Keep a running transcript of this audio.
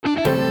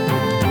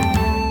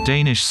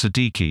Danish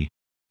Siddiqui,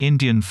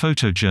 Indian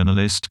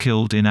photojournalist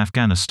killed in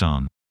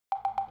Afghanistan.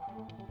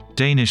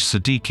 Danish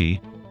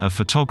Siddiqui, a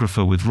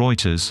photographer with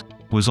Reuters,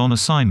 was on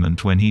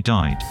assignment when he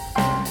died.